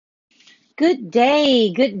Good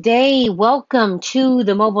day. Good day. Welcome to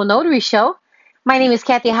the Mobile Notary Show. My name is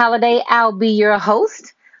Kathy Holliday. I'll be your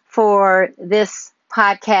host for this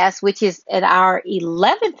podcast, which is at our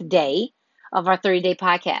 11th day of our 30-day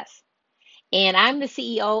podcast. And I'm the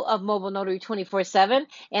CEO of Mobile Notary 24/7.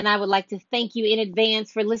 And I would like to thank you in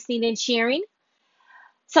advance for listening and sharing.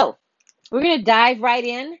 So, we're going to dive right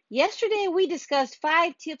in. Yesterday, we discussed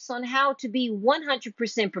 5 tips on how to be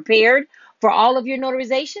 100% prepared for all of your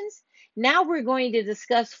notarizations. Now, we're going to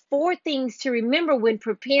discuss 4 things to remember when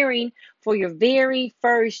preparing for your very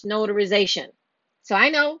first notarization. So, I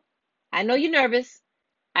know you're nervous.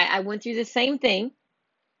 I went through the same thing,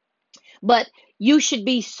 but you should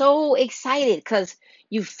be so excited because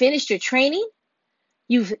you've finished your training,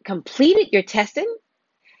 you've completed your testing,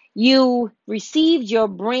 you received your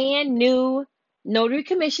brand new notary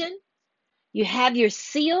commission. You have your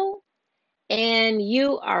seal and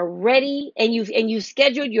you are ready and you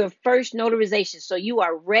scheduled your first notarization. So you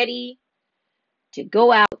are ready to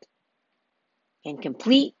go out and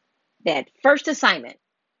complete that first assignment.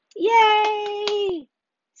 Yay!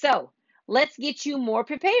 So let's get you more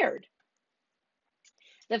prepared.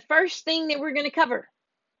 The first thing that we're going to cover,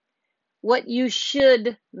 what you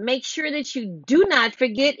should make sure that you do not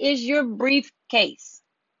forget is your briefcase.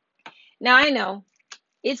 Now I know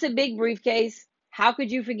it's a big briefcase. How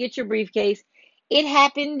could you forget your briefcase? It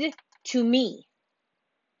happened to me.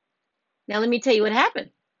 Now, let me tell you what happened.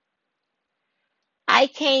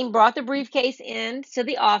 Brought the briefcase in to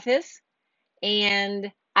the office,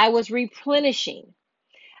 and I was replenishing.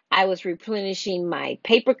 I was replenishing my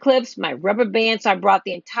paper clips, my rubber bands. So I brought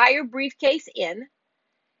the entire briefcase in,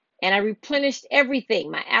 and I replenished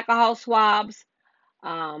everything, my alcohol swabs,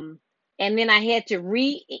 and then I had to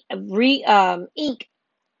ink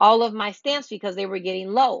all of my stamps because they were getting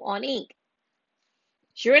low on ink.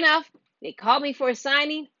 Sure enough, they called me for a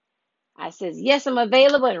signing. I says, yes, I'm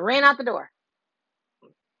available, and ran out the door.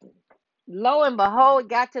 Lo and behold,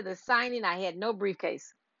 got to the signing. I had no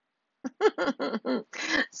briefcase.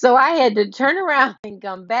 So I had to turn around and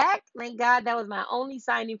come back. Thank God that was my only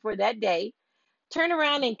signing for that day. Turn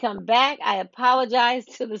around and come back. I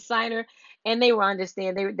apologized to the signer, and they were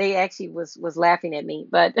understanding. They actually was laughing at me,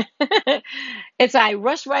 but and so I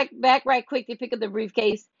rushed back right quick to pick up the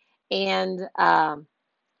briefcase and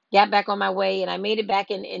got back on my way, and I made it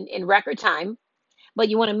back in record time. But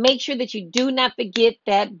you want to make sure that you do not forget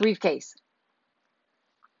that briefcase.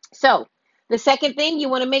 So the second thing, you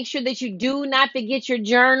want to make sure that you do not forget your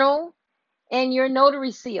journal and your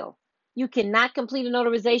notary seal. You cannot complete a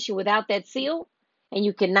notarization without that seal, and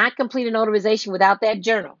you cannot complete a notarization without that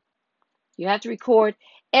journal. You have to record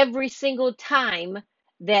every single time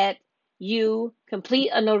that you complete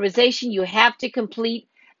a notarization. You have to complete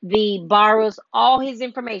the borrower's all his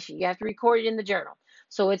information. You have to record it in the journal.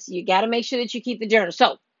 So you got to make sure that you keep the journal.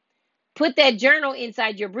 So put that journal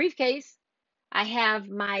inside your briefcase. I have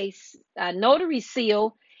my notary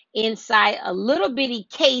seal inside a little bitty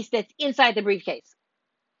case that's inside the briefcase.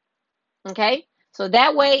 Okay? So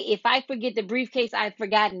that way, if I forget the briefcase, I've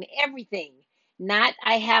forgotten everything. Not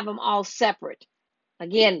I have them all separate.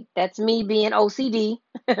 Again, that's me being OCD.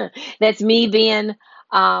 That's me being,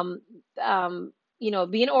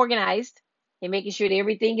 being organized and making sure that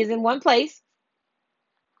everything is in one place.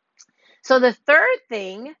 So the third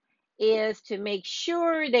thing is to make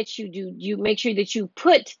sure that you make sure that you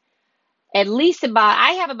put at least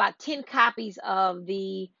I have about 10 copies of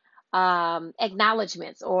the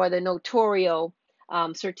acknowledgments or the notarial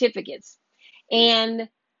certificates. And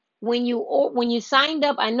when you signed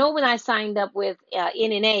up, I know when I signed up with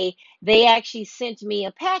NNA, they actually sent me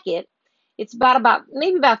a packet. It's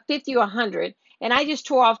maybe about 50 or 100, and I just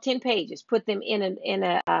tore off 10 pages, put them in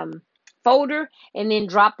a folder, and then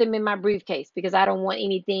dropped them in my briefcase because I don't want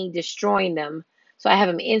anything destroying them. So I have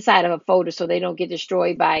them inside of a folder so they don't get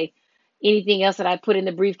destroyed by anything else that I put in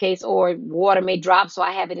the briefcase, or water may drop, so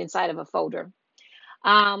I have it inside of a folder.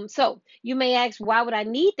 So you may ask, why would I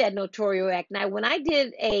need that notarial act? Now, when I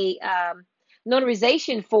did a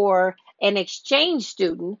notarization for an exchange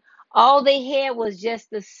student, all they had was just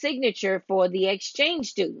the signature for the exchange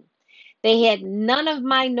student. They had none of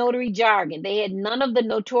my notary jargon. They had none of the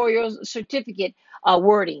notarial certificate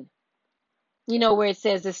wording. You know, where it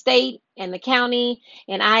says the state and the county,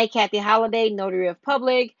 and I, Kathy Holliday, notary of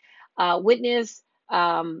public, witness,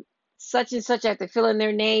 such and such, have to fill in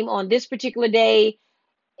their name on this particular day.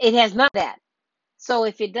 It has none of that. So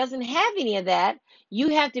if it doesn't have any of that, you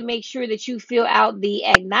have to make sure that you fill out the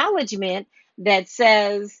acknowledgement that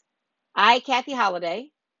says, I, Kathy Holliday,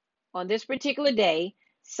 on this particular day,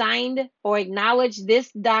 signed or acknowledge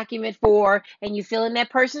this document for, and you fill in that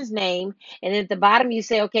person's name. And then at the bottom, you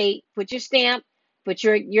say, okay, put your stamp, put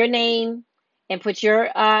your name, and put your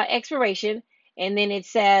expiration. And then it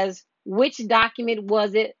says, which document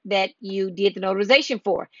was it that you did the notarization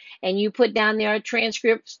for? And you put down there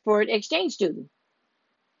transcripts for exchange student.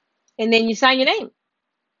 And then you sign your name.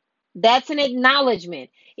 That's an acknowledgement.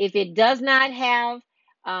 If it does not have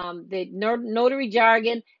the notary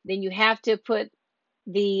jargon, then you have to put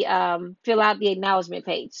the fill out the acknowledgement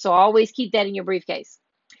page. So always keep that in your briefcase.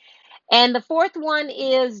 And the fourth one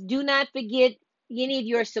is do not forget any of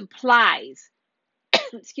your supplies.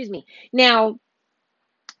 Excuse me. Now,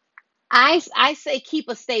 I say keep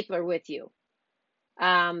a stapler with you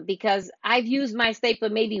because I've used my stapler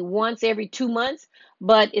maybe once every 2 months,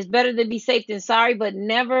 but it's better to be safe than sorry. But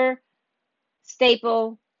never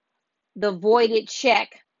staple the voided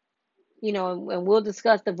check, and we'll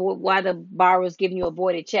discuss why the borrower is giving you a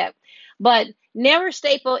voided check. But never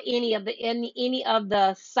staple any of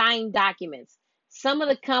the signed documents. A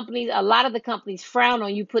lot of the companies frown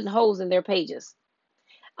on you putting holes in their pages.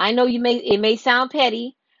 I know it may sound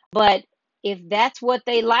petty, but if that's what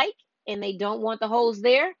they like and they don't want the holes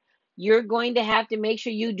there, you're going to have to make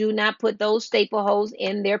sure you do not put those staple holes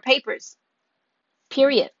in their papers.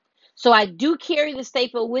 Period. So I do carry the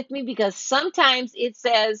staple with me because sometimes it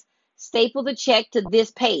says staple the check to this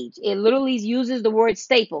page. It literally uses the word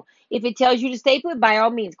staple. If it tells you to staple it, by all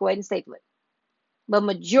means, go ahead and staple it. But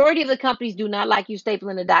majority of the companies do not like you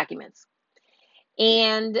stapling the documents.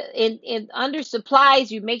 And under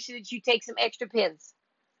supplies, you make sure that you take some extra pens.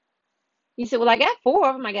 You said, well, I got four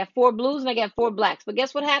of them. I got four blues and I got four blacks. But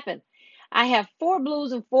guess what happened? I have four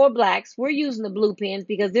blues and four blacks. We're using the blue pens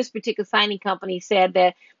because this particular signing company said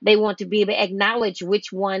that they want to be able to acknowledge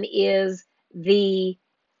which one is the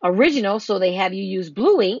original. So they have you use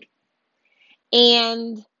blue ink.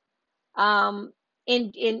 And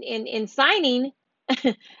in signing,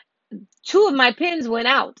 two of my pens went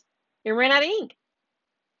out. It ran out of ink.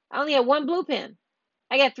 I only had one blue pen.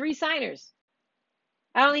 I got three signers.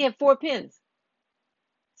 I only have four pens.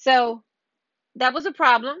 So that was a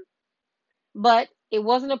problem, but it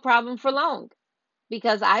wasn't a problem for long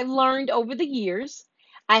because I've learned over the years.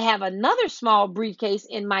 I have another small briefcase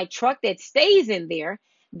in my truck that stays in there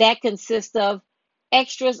that consists of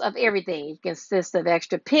extras of everything. It consists of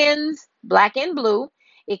extra pens, black and blue.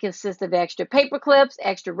 It consists of extra paper clips,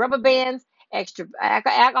 extra rubber bands, extra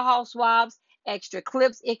alcohol swabs, extra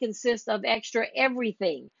clips. It consists of extra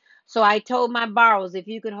everything. So I told my borrowers, if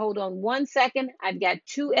you could hold on 1 second, I've got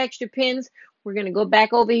two extra pens. We're going to go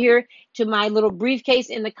back over here to my little briefcase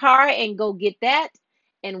in the car and go get that.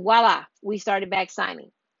 And voila, we started back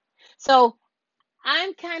signing. So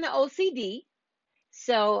I'm kind of OCD.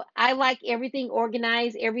 So I like everything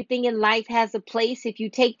organized. Everything in life has a place. If you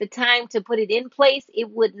take the time to put it in place, it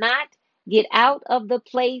would not get out of the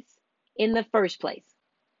place in the first place.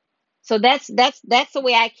 So that's the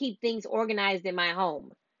way I keep things organized in my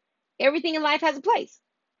home. Everything in life has a place.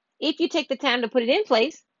 If you take the time to put it in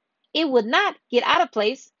place, it would not get out of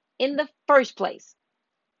place in the first place.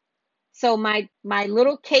 So my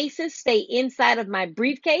little cases stay inside of my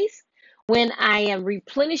briefcase. When I am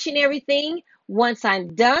replenishing everything, once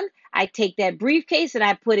I'm done, I take that briefcase and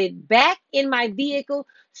I put it back in my vehicle.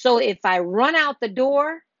 So if I run out the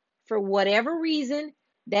door for whatever reason,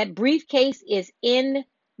 that briefcase is in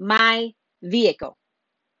my vehicle.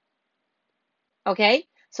 Okay?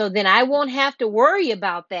 So then I won't have to worry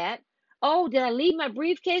about that. Oh, did I leave my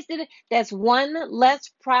briefcase? That's one less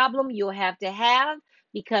problem you'll have to have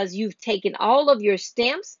because you've taken all of your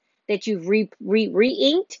stamps that you've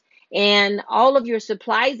re-inked and all of your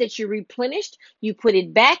supplies that you replenished. You put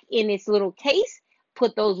it back in its little case,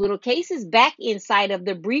 put those little cases back inside of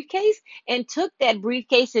the briefcase, and took that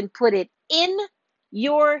briefcase and put it in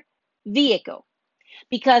your vehicle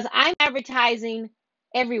because I'm advertising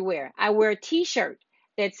everywhere. I wear a t-shirt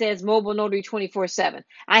that says Mobile Notary 24/7.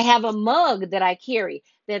 I have a mug that I carry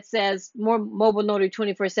that says more Mobile Notary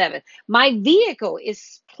 24/7. My vehicle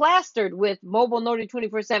is plastered with Mobile Notary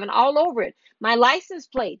 24/7 all over it. My license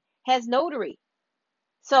plate has notary.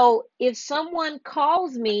 So if someone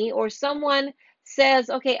calls me or someone says,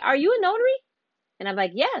 okay, are you a notary? And I'm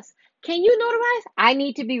like, yes. Can you notarize? I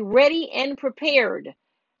need to be ready and prepared.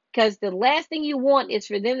 Because the last thing you want is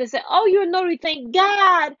for them to say, oh, you're a notary. Thank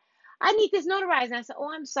God. I need this notarized. And I said,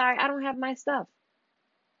 oh, I'm sorry. I don't have my stuff.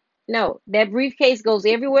 No, that briefcase goes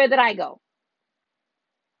everywhere that I go.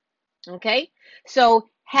 Okay. So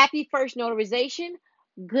happy first notarization.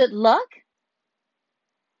 Good luck.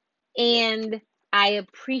 And I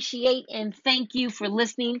appreciate and thank you for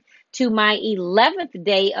listening to my 11th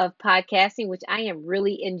day of podcasting, which I am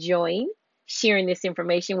really enjoying sharing this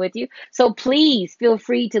information with you. So please feel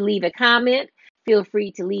free to leave a comment. Feel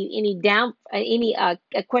free to leave any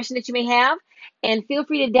a question that you may have, and feel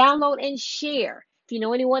free to download and share. If you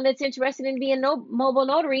know anyone that's interested in being no mobile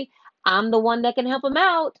notary, I'm the one that can help them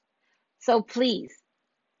out. So please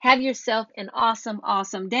have yourself an awesome,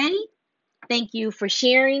 awesome day. Thank you for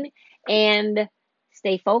sharing, and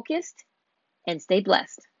stay focused and stay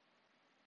blessed.